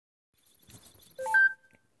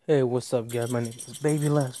Hey, what's up, guys? My name is Baby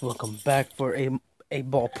Les. Welcome back for a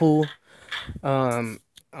ball pool. Um,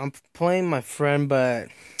 I'm playing my friend, but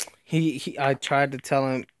I tried to tell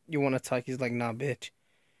him you want to talk. He's like, nah, bitch.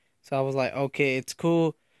 So I was like, okay, it's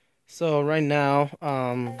cool. So right now,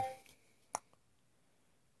 I'm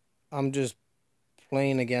just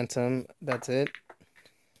playing against him. That's it.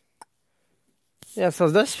 Yeah, so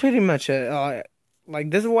that's pretty much it. Like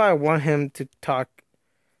this is why I want him to talk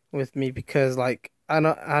with me because I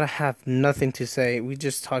don't have nothing to say. We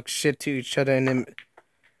just talk shit to each other and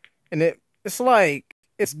it's like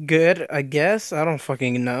it's good, I guess. I don't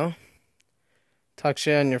fucking know. Talk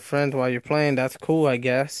shit on your friend while you're playing, that's cool, I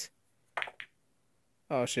guess.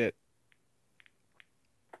 Oh shit.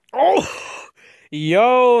 Oh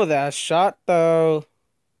yo, that shot though.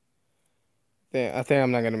 I think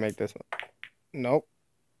I'm not gonna make this one. Nope.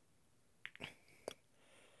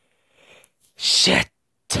 Shit.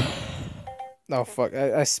 Oh fuck.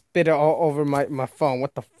 I spit it all over my phone.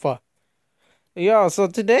 What the fuck? Yo, so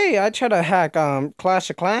today I tried to hack Clash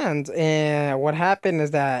of Clans, and what happened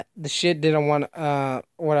is that the shit didn't want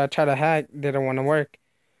what I tried to hack didn't want to work.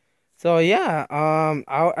 So yeah,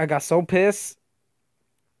 I got so pissed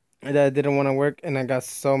that it didn't want to work, and I got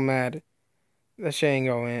so mad. That shit ain't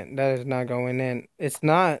going in. That is not going in. It's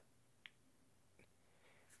not.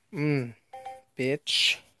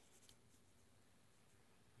 Bitch.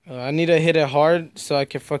 I need to hit it hard so I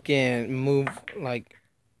can fucking move like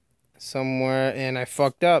somewhere, and I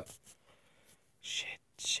fucked up. Shit.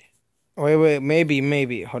 Wait.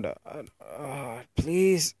 Maybe. Hold up.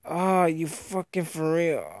 Please. Oh, you fucking for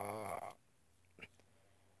real.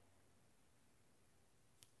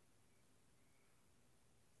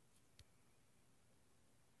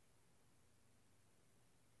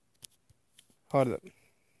 Hold up.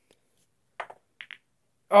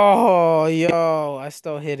 Oh, yo, I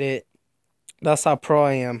still hit it. That's how pro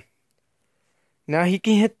I am. Now he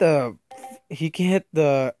can hit the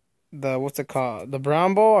what's it called? The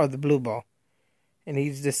brown ball or the blue ball. And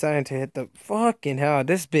he's deciding to hit the fucking hell,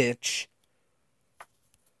 this bitch.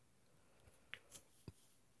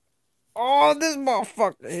 Oh, this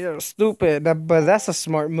motherfucker here, stupid. But that's a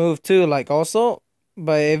smart move too, like also.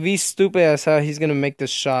 But if he's stupid as hell, he's gonna make this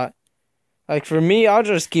shot. Like for me, I'll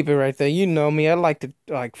just keep it right there. You know me. I like to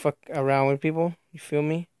like fuck around with people. You feel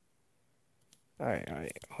me?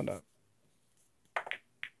 Alright, hold up.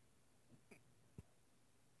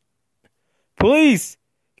 Please!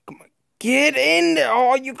 Get in there!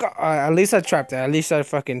 Oh, you got. At least I trapped it. At least I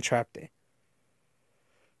fucking trapped it.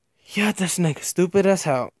 Yeah, this nigga stupid as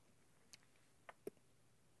hell.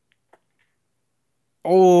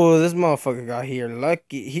 Oh, this motherfucker got here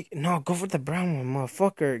lucky. No, go for the brown one,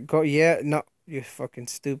 motherfucker. Go, yeah, no, you fucking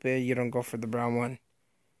stupid. You don't go for the brown one.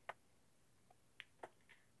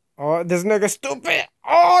 Oh, this nigga stupid.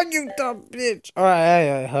 Oh, you dumb bitch. All right,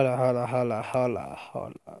 hey, hold on.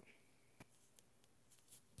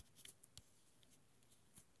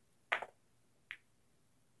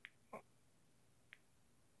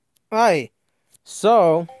 All right,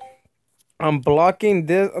 so I'm blocking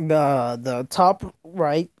the top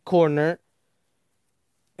right corner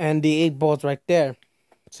and the 8 balls right there.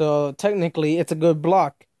 So technically, it's a good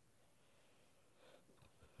block.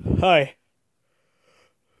 Hi.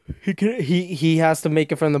 He has to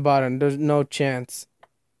make it from the bottom. There's no chance.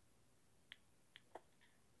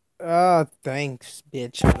 Ah, thanks,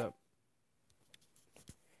 bitch. Shut up.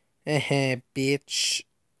 Bitch.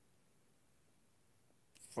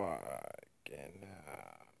 Fucking.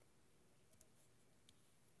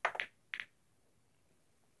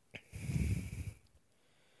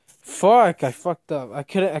 Fuck! I fucked up. I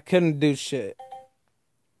couldn't do shit.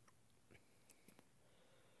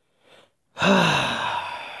 Fuck.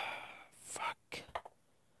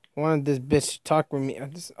 I wanted this bitch to talk with me.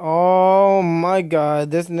 Oh my god,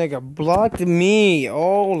 this nigga blocked me.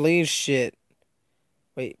 Holy shit.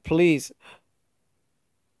 Wait, please.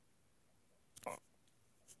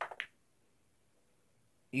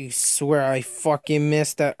 You swear I fucking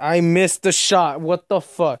missed that. I missed the shot. What the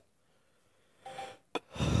fuck?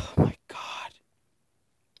 Oh my god.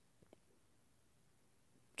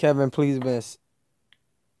 Kevin, please miss.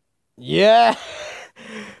 Yeah.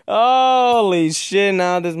 Holy shit,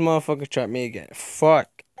 now this motherfucker trapped me again.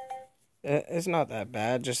 Fuck. It's not that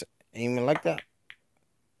bad. Just aiming like that.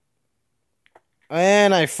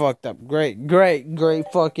 And I fucked up. Great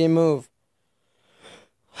fucking move.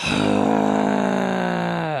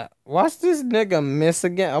 Watch this nigga miss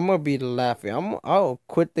again. I'm gonna be laughing. I'll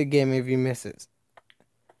quit the game if he misses.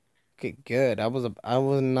 Okay, good. I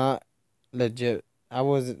was not legit. I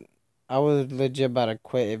was legit about to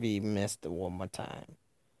quit if he missed it one more time.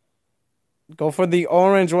 Go for the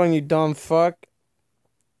orange one, you dumb fuck.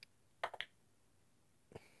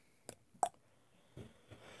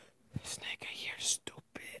 This nigga here,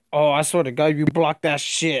 stupid. Oh, I swear to God, you blocked that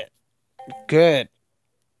shit. Good.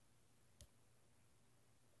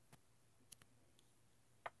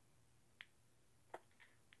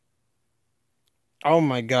 Oh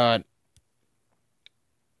my God.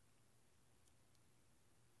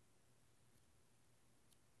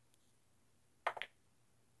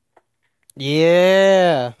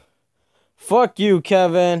 Yeah. Fuck you,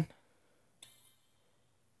 Kevin.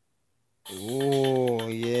 Oh,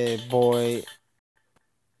 yeah, boy.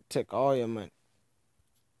 Take all your money.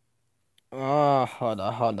 Ah, hold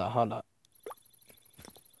on.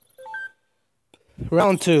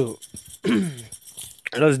 Round 2.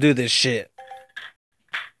 Let's do this shit.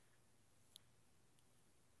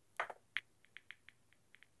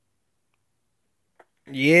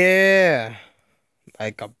 Yeah.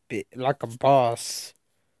 Like a boss.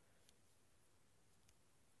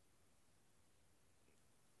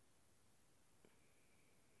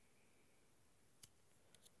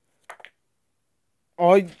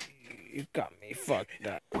 Oh, you got me fucked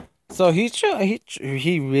up. So he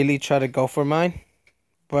really tried to go for mine,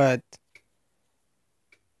 but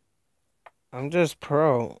I'm just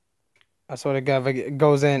pro. I swear to God, if it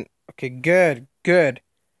goes in. Okay, good.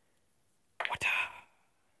 What?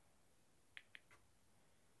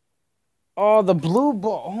 Oh, the blue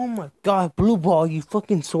ball. Oh my God, blue ball. You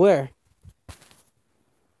fucking swear.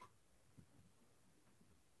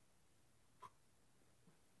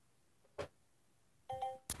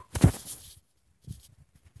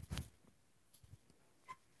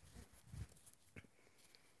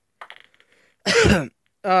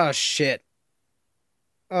 Oh shit.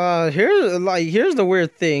 Here's the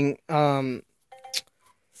weird thing.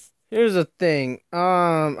 Here's the thing.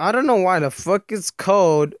 I don't know why the fuck it's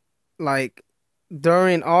cold, like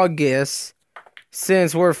during August,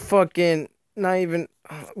 since we're fucking not even.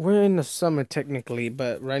 We're in the summer technically,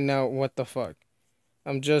 but right now, what the fuck?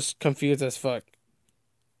 I'm just confused as fuck.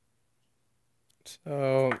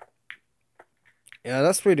 So, yeah,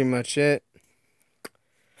 that's pretty much it.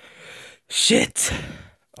 Shit.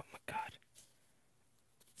 Oh my God.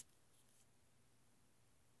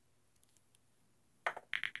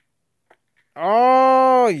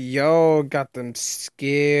 Oh, yo, got them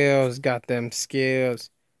skills. Got them skills.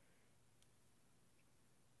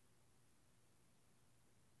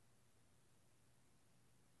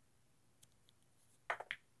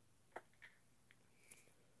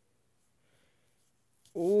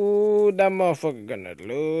 Ooh, that motherfucker gonna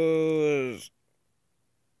lose.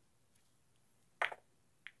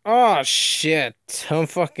 Oh shit. I'm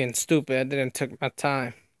fucking stupid. I didn't take my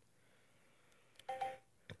time.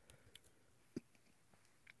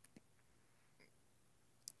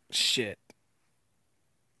 Shit.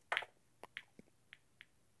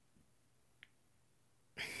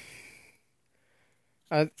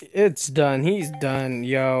 It's done. He's done,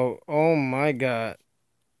 yo. Oh my God.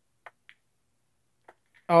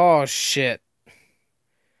 Oh shit.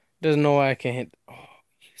 There's no way I can hit. Oh,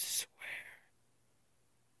 you swear.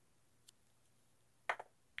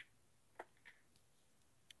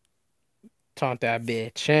 Taunt that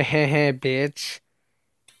bitch. Bitch.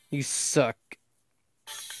 You suck.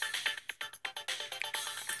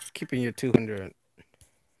 Keeping your 200.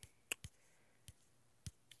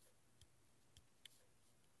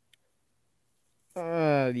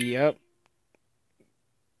 Yep.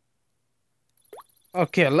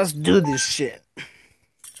 Okay, let's do this shit.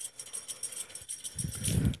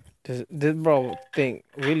 This bro think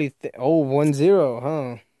really oh 1-0,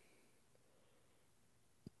 huh?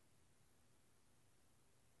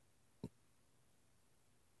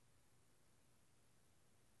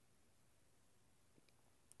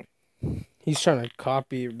 He's trying to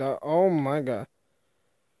copy that. Oh my God.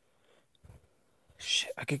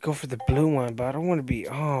 Shit, I could go for the blue one, but I don't want to be.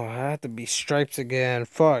 Oh, I have to be stripes again.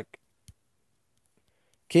 Fuck.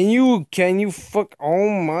 Can you fuck? Oh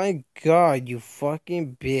my God, you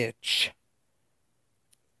fucking bitch.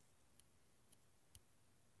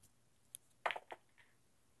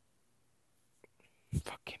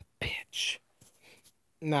 Fucking bitch.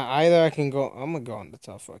 Nah, either I can go. I'm gonna go on the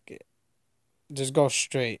top. Fuck it. Just go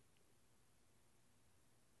straight.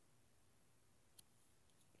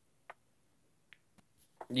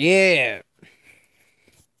 Yeah.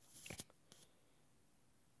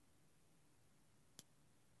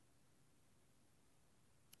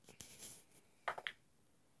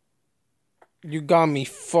 You got me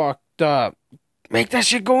fucked up. Make that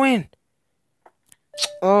shit go in.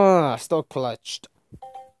 Still clutched.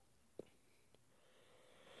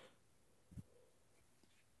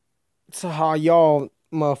 So how y'all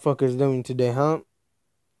motherfuckers doing today, huh?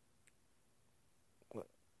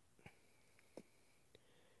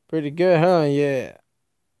 Pretty good, huh? Yeah.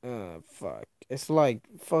 Fuck. It's like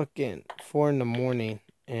fucking 4 in the morning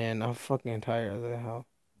and I'm fucking tired of the hell.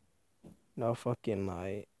 No fucking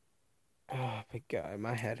lie. Oh my god,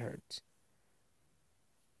 my head hurts.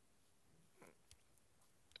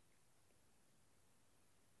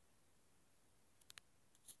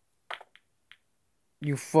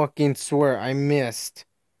 You fucking swear I missed.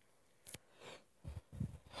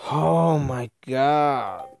 Oh my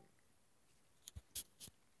god.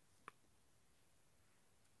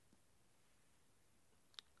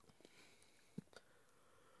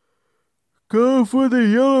 Go for the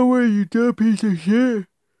yellow one, you dumb piece of shit.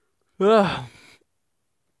 Ugh.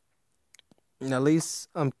 At least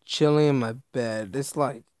I'm chilling in my bed. It's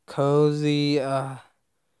like cozy. It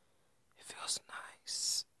feels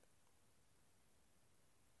nice.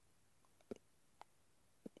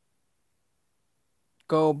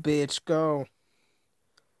 Go, bitch, go.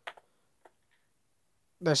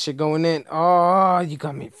 That shit going in. Oh, you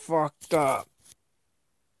got me fucked up.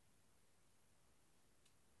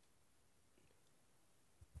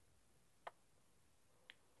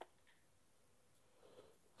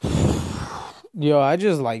 Yo, I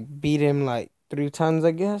just like beat him like 3 times,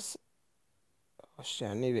 I guess. Oh shit,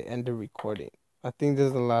 I need to end the recording. I think this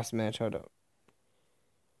is the last match. Hold up.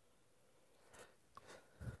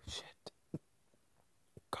 Shit.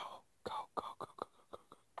 Go, go, go, go, go, go,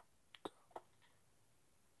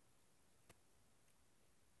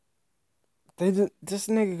 go, go. This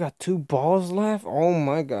nigga got 2 balls left? Oh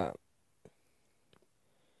my god.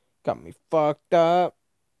 Got me fucked up.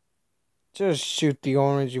 Just shoot the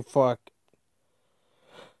orange, you fuck.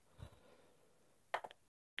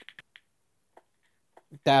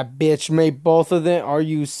 That bitch made both of them. Are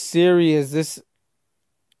you serious? This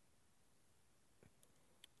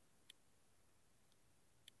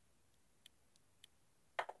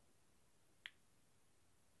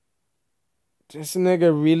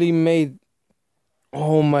nigga really made.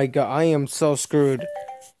 Oh my god, I am so screwed.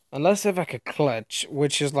 Unless if I could clutch,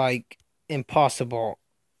 which is like impossible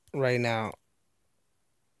right now.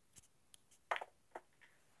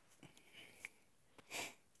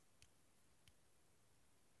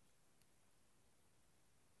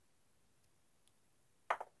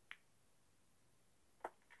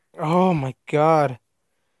 Oh my god.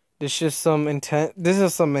 This is some intense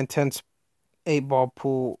 8-ball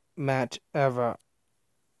pool match ever.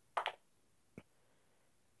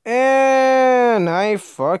 And I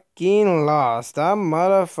fucking lost. That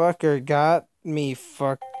motherfucker got me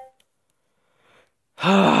fucked.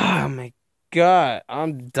 Oh my god,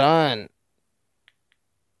 I'm done.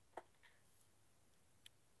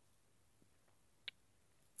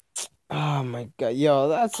 Oh my god, yo,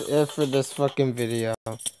 that's it for this fucking video.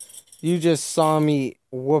 You just saw me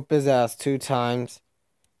whoop his ass 2 times,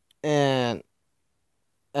 and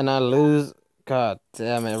I lose. God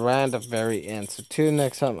damn it, right at the very end. So till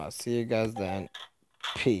next time, I'll see you guys then.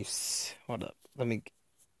 Peace. Hold up, let me.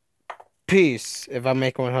 Peace. If I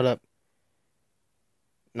make one, hold up.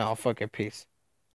 No, fuck it, peace.